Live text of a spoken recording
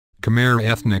Khmer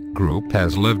ethnic group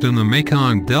has lived in the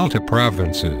Mekong Delta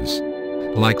provinces,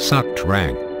 like Suc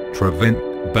Trang,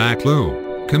 Xvayton, Bac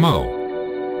Lu, Camo,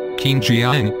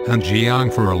 Giang, and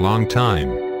Giang for a long time.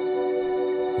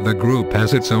 The group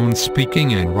has its own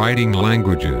speaking and writing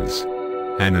languages,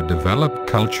 and a developed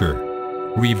culture,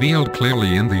 revealed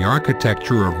clearly in the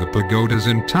architecture of the pagodas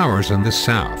and towers in the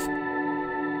south.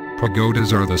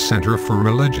 Pagodas are the center for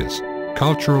religious,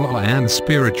 cultural and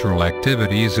spiritual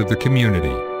activities of the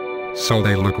community, so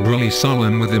they look really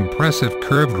solemn with impressive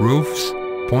curved roofs,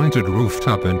 pointed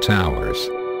rooftop and towers.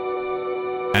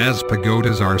 As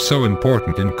pagodas are so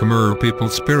important in Khmer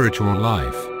people's spiritual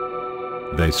life,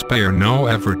 they spare no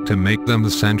effort to make them the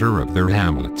center of their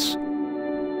hamlets.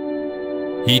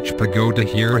 Each pagoda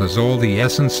here has all the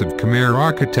essence of Khmer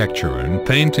architecture and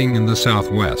painting in the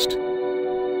southwest.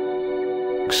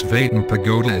 Xvayton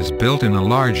Pagoda is built in a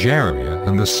large area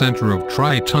in the center of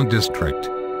Xvayton district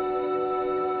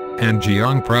and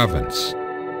Giang province.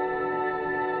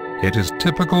 It is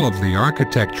typical of the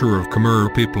architecture of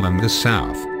Khmer people in the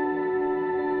south.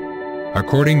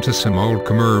 According to some old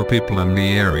Khmer people in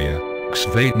the area,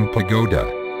 Xvayton Pagoda,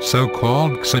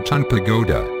 so-called Xvayton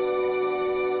Pagoda,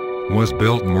 was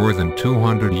built more than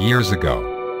 200 years ago.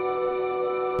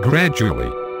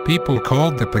 Gradually, people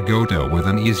called the pagoda with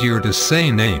an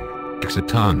easier-to-say name,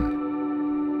 Xvayton.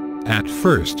 At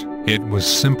first, it was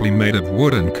simply made of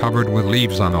wood and covered with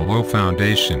leaves on a low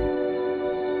foundation.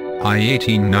 By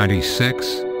 1896,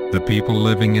 the people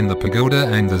living in the pagoda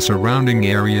and the surrounding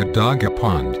area dug a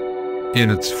pond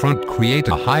in its front create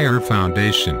a higher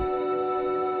foundation.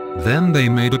 Then they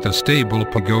made it a stable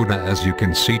pagoda as you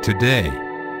can see today.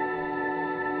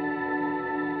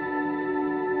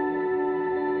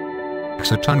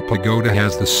 Xvayton Pagoda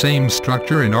has the same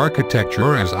structure and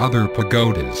architecture as other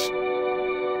pagodas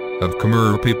of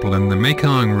Khmer people in the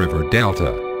Mekong River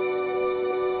Delta.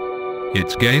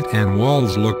 Its gate and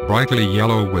walls look brightly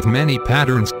yellow with many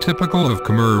patterns typical of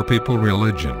Khmer people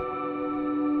religion,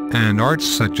 and arts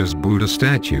such as Buddha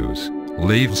statues,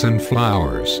 leaves and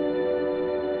flowers.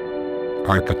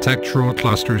 Architectural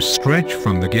clusters stretch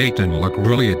from the gate and look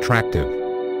really attractive.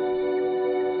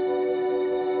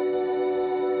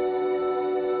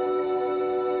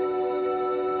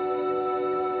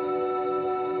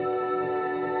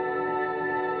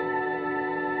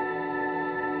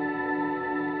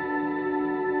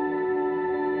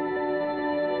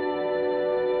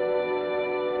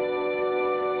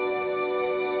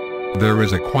 There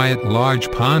is a quiet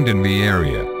large pond in the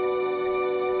area.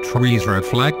 Trees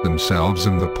reflect themselves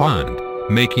in the pond,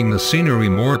 making the scenery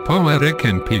more poetic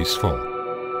and peaceful.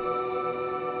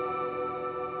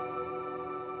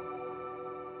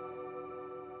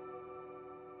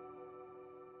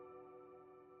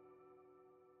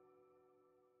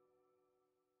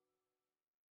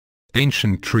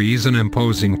 Ancient trees and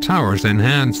imposing towers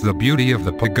enhance the beauty of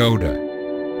the pagoda.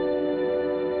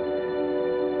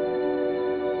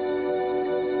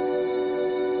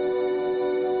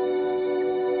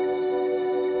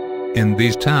 In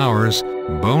these towers,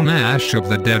 bone ash of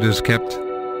the dead is kept.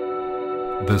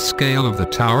 The scale of the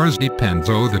towers depends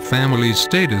on the family's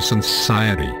status in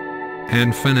society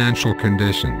and financial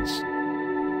conditions.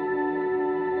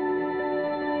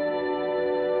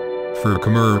 For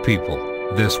Khmer people,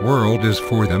 this world is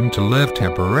for them to live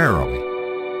temporarily.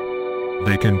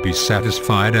 They can be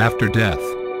satisfied after death.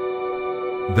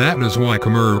 That is why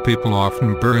Khmer people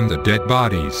often burn the dead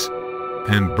bodies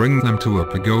and bring them to a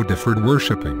pagoda for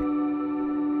worshipping.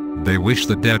 They wish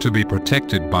the dead to be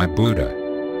protected by Buddha.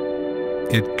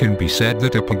 It can be said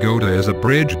that a pagoda is a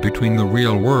bridge between the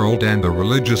real world and the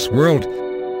religious world,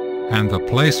 and the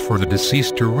place for the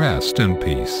deceased to rest in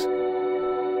peace.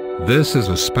 This is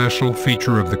a special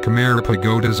feature of the Khmer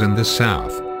pagodas in the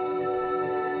south.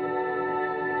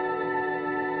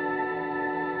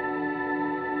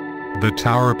 The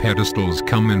tower pedestals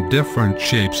come in different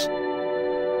shapes.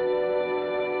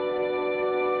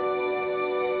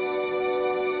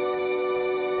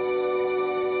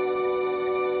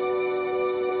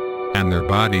 And their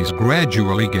bodies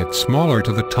gradually get smaller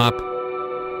to the top.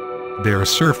 Their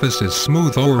surface is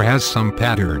smooth or has some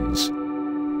patterns.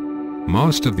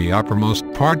 Most of the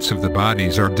uppermost parts of the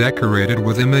bodies are decorated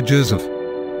with images of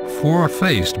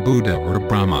four-faced Buddha or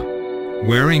Brahma,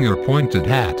 wearing a pointed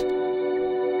hat.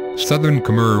 Southern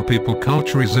Khmer people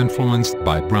culture is influenced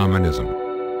by Brahmanism.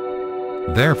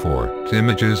 Therefore,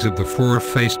 images of the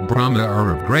four-faced Brahma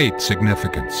are of great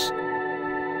significance.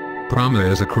 Brahma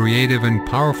is a creative and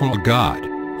powerful god,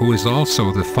 who is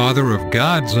also the father of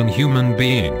gods and human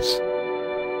beings.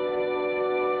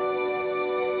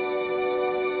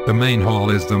 The main hall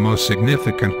is the most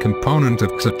significant component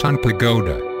of Xvayton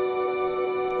Pagoda.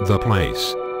 The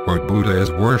place where Buddha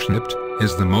is worshipped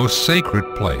is the most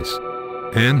sacred place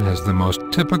and has the most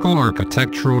typical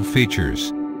architectural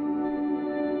features.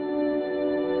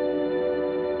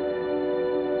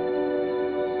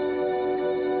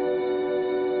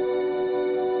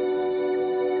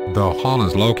 The hall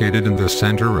is located in the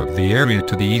center of the area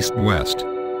to the east-west.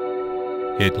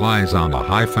 It lies on a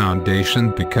high foundation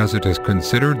because it is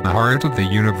considered the heart of the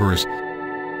universe,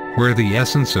 where the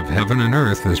essence of heaven and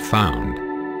earth is found.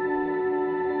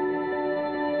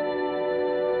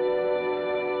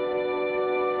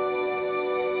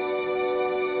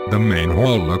 The main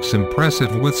hall looks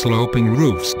impressive with sloping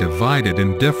roofs divided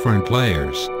in different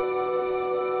layers.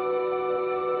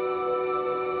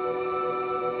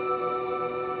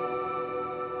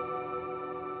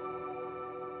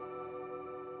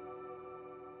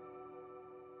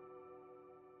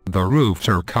 The roofs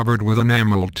are covered with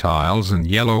enamel tiles in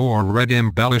yellow or red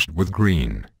embellished with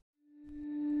green.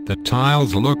 The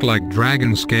tiles look like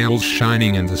dragon scales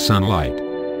shining in the sunlight.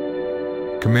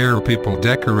 Khmer people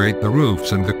decorate the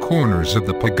roofs and the corners of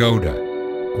the pagoda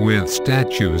with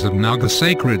statues of Naga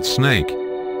sacred snake,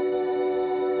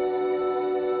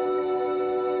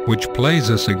 which plays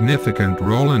a significant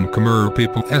role in Khmer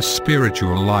people's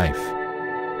spiritual life.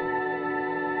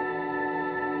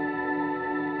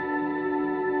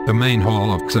 The main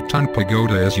hall of Xvayton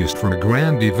Pagoda is used for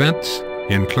grand events,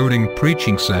 including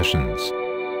preaching sessions.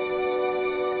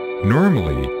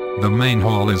 Normally, the main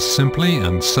hall is simply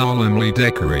and solemnly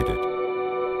decorated.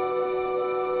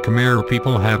 Khmer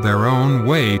people have their own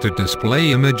way to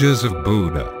display images of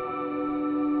Buddha.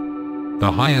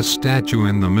 The highest statue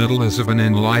in the middle is of an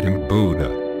enlightened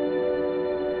Buddha.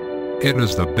 It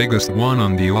is the biggest one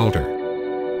on the altar.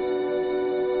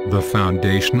 The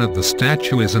foundation of the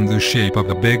statue is in the shape of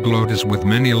a big lotus with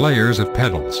many layers of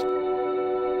petals,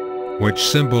 which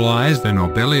symbolize the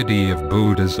nobility of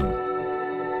Buddhism,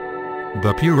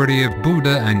 the purity of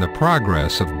Buddha and the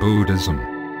progress of Buddhism.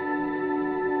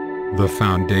 The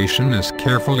foundation is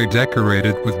carefully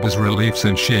decorated with bas-reliefs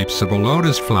in shapes of a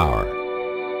lotus flower,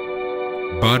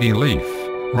 body leaf,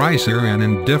 rice and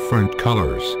in different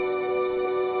colors.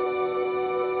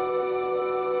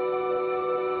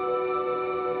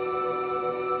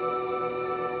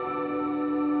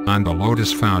 On the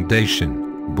lotus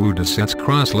foundation, Buddha sits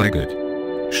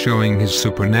cross-legged, showing his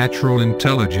supernatural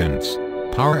intelligence,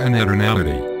 power and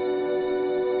eternality.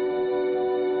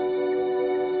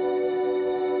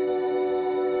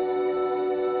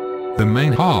 The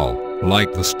main hall,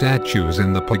 like the statues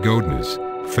in the pagodas,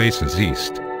 faces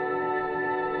east.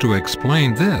 To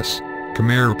explain this,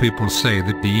 Khmer people say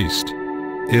that the east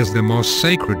is the most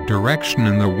sacred direction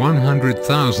in the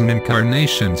 100,000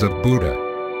 incarnations of Buddha.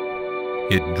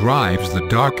 It drives the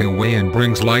dark away and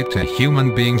brings light to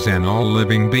human beings and all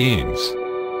living beings.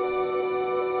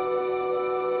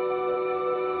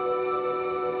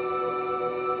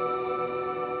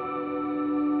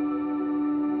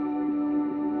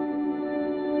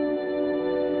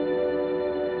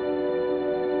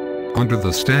 Under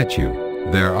the statue,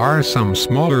 there are some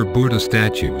smaller Buddha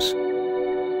statues,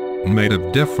 made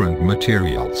of different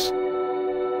materials.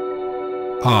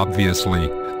 Obviously,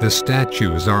 the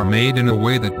statues are made in a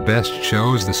way that best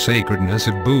shows the sacredness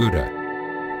of Buddha.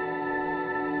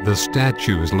 The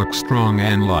statues look strong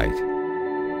and light.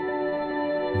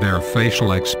 Their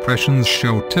facial expressions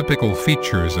show typical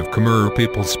features of Khmer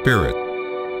people's spirit.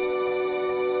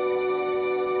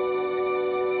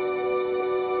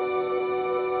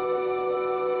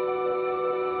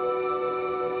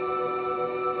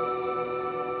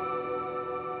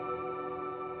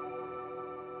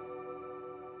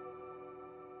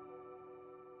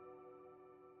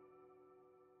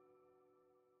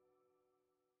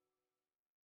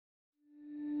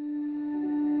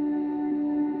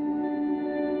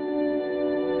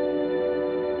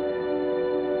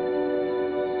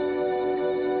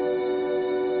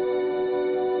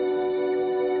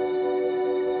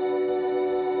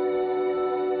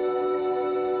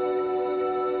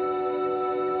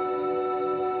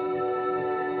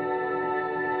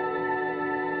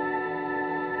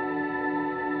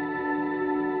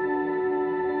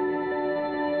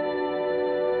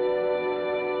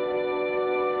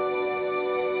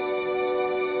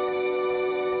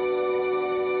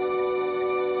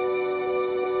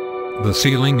 The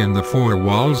ceiling and the four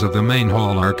walls of the main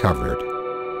hall are covered.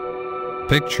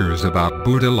 Pictures about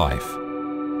Buddha life,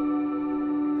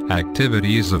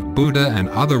 activities of Buddha and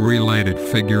other related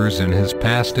figures in his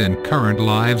past and current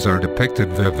lives are depicted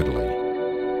vividly.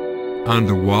 On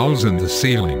the walls and the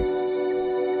ceiling,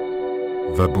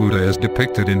 the Buddha is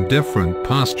depicted in different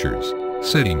postures,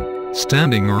 sitting,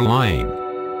 standing or lying.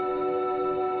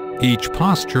 Each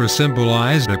posture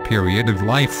symbolized a period of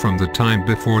life from the time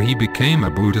before he became a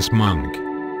Buddhist monk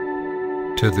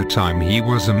to the time he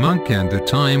was a monk and the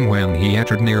time when he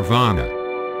entered nirvana.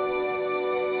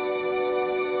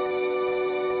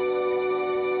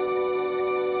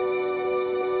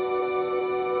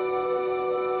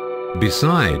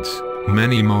 Besides,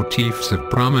 many motifs of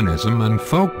Brahmanism and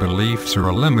folk beliefs are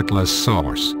a limitless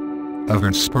source of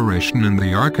inspiration in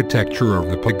the architecture of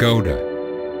the pagoda.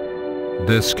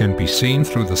 This can be seen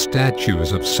through the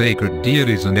statues of sacred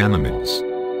deities and animals.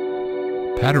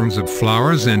 Patterns of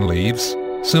flowers and leaves,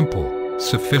 simple,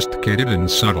 sophisticated and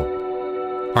subtle,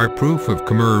 are proof of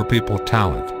Khmer people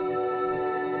talent.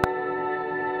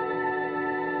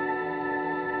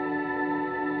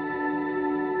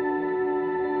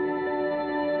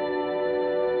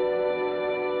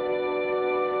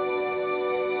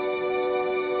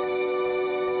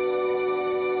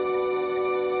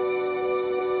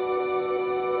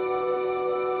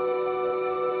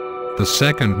 The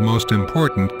second most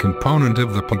important component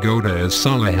of the pagoda is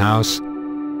Sala house,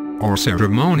 or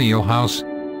ceremonial house.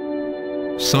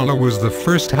 Sala was the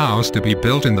first house to be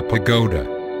built in the pagoda.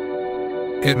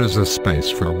 It is a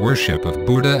space for worship of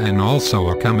Buddha and also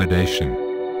accommodation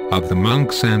of the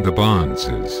monks and the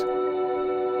bonzes.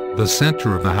 The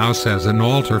center of the house has an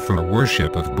altar for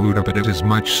worship of Buddha, but it is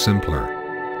much simpler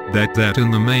than that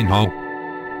in the main hall.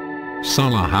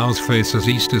 Sala house faces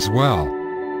east as well.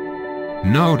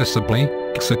 Noticeably,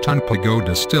 Xvayton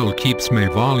pagoda still keeps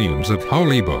many volumes of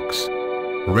holy books,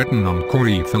 written on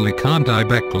Khmer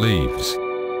Tibet leaves.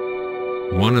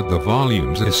 One of the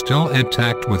volumes is still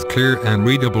intact with clear and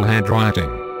readable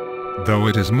handwriting, though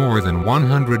it is more than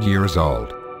 100 years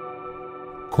old.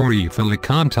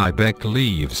 Khmer Tibet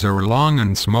leaves are long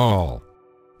and small.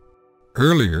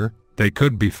 Earlier, they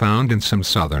could be found in some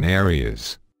southern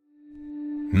areas.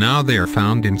 Now they are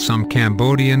found in some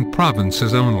Cambodian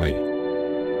provinces only.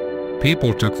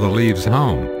 People took the leaves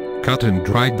home, cut and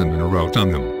dried them and wrote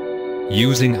on them,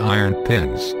 using iron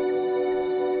pins.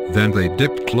 Then they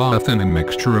dipped cloth in a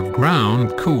mixture of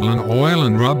ground cooling oil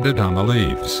and rubbed it on the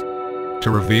leaves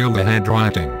to reveal the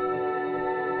handwriting.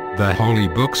 The holy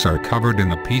books are covered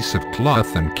in a piece of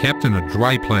cloth and kept in a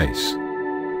dry place.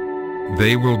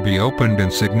 They will be opened in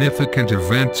significant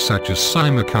events such as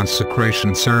Sima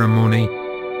consecration ceremony,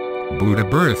 Buddha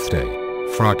birthday,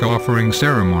 frock offering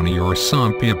ceremony or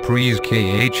Sampya Pries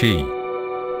Khe.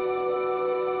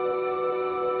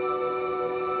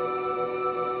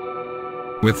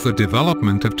 With the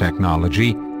development of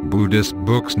technology, Buddhist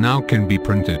books now can be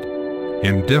printed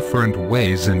in different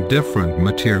ways and different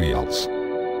materials.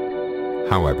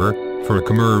 However, for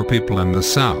Khmer people in the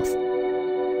south,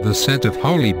 the set of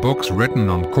holy books written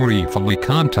on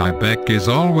Khmer Tibet is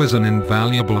always an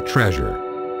invaluable treasure,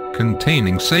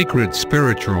 containing sacred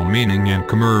spiritual meaning in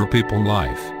Khmer people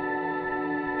life.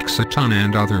 Xvayton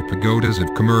and other pagodas of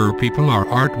Khmer people are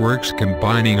artworks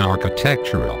combining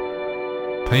architectural,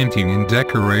 painting and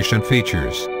decoration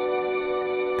features.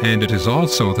 And it is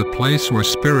also the place where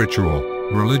spiritual,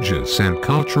 religious and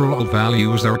cultural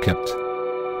values are kept.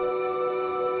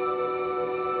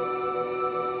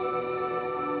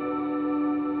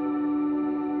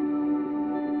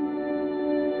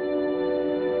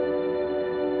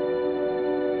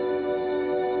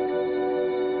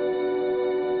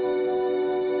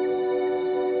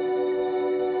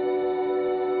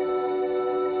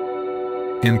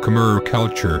 In Khmer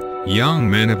culture, young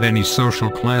men of any social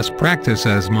class practice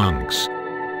as monks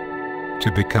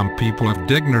to become people of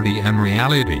dignity and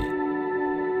reality.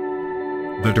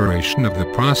 The duration of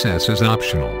the process is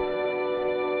optional.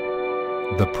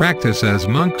 The practice as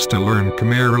monks to learn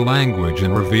Khmer language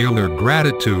and reveal their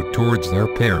gratitude towards their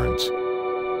parents.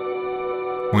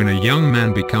 When a young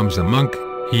man becomes a monk,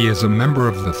 he is a member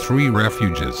of the three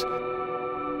refuges,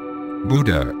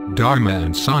 Buddha, Dharma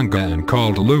and Sangha, and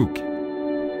called Luke.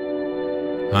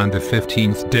 On the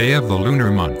 15th day of the lunar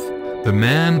month, the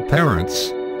man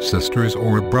parents, sisters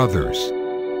or brothers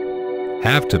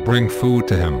have to bring food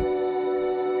to him.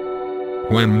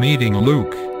 When meeting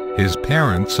Luke, his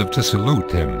parents have to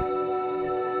salute him.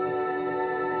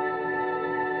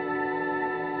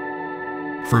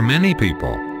 For many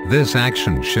people, this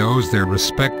action shows their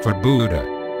respect for Buddha.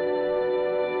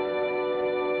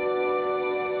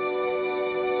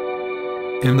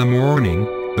 In the morning,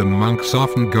 the monks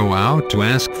often go out to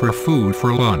ask for food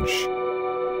for lunch.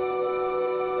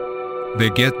 They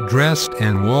get dressed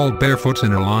and walk barefoot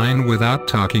in a line without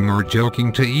talking or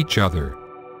joking to each other.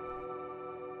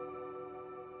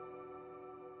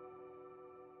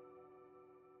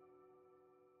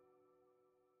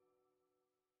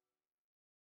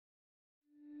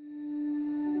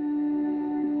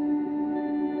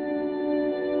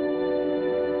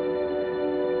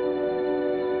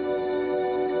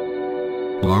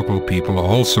 Local people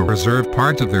also reserve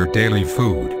part of their daily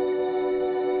food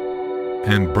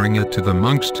and bring it to the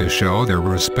monks to show their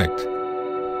respect.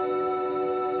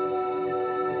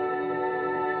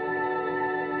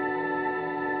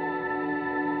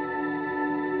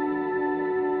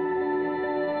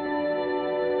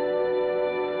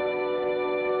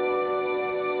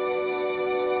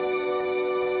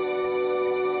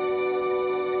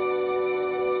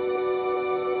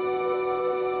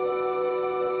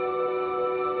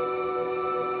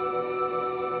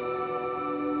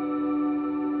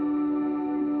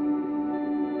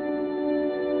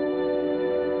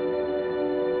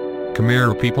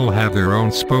 Khmer people have their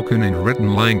own spoken and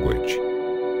written language.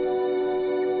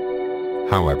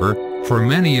 However, for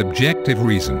many objective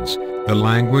reasons, the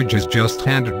language is just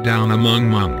handed down among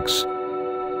monks.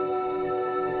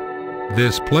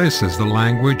 This places the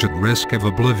language at risk of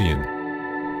oblivion.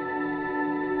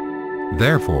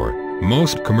 Therefore,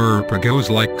 most Khmer pagodas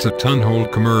like Xvayton hold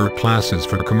Khmer classes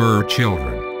for Khmer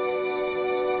children.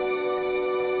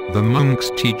 The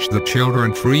monks teach the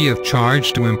children free of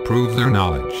charge to improve their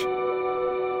knowledge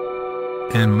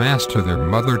and master their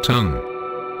mother tongue.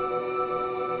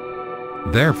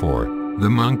 Therefore, the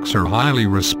monks are highly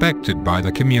respected by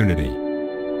the community,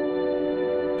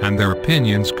 and their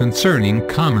opinions concerning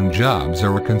common jobs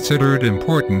are considered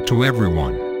important to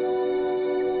everyone.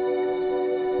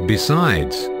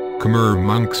 Besides, Khmer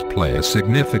monks play a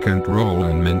significant role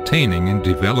in maintaining and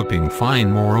developing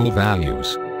fine moral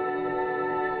values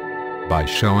by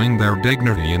showing their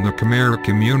dignity in the Khmer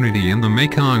community in the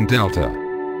Mekong Delta.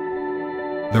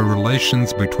 The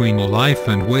relations between life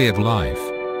and way of life,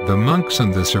 the monks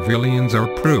and the civilians are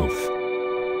proof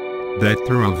that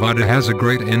Theravada has a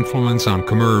great influence on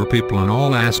Khmer people in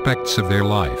all aspects of their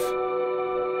life.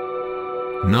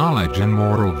 Knowledge and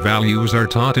moral values are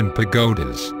taught in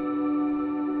pagodas.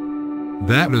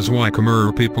 That is why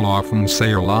Khmer people often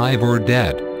say alive or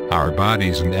dead, our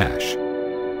bodies and ash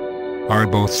are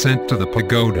both sent to the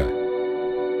pagoda.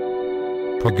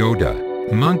 Pagoda,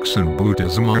 monks and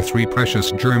Buddhism are three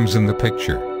precious germs in the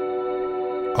picture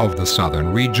of the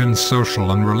southern region's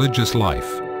social and religious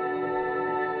life.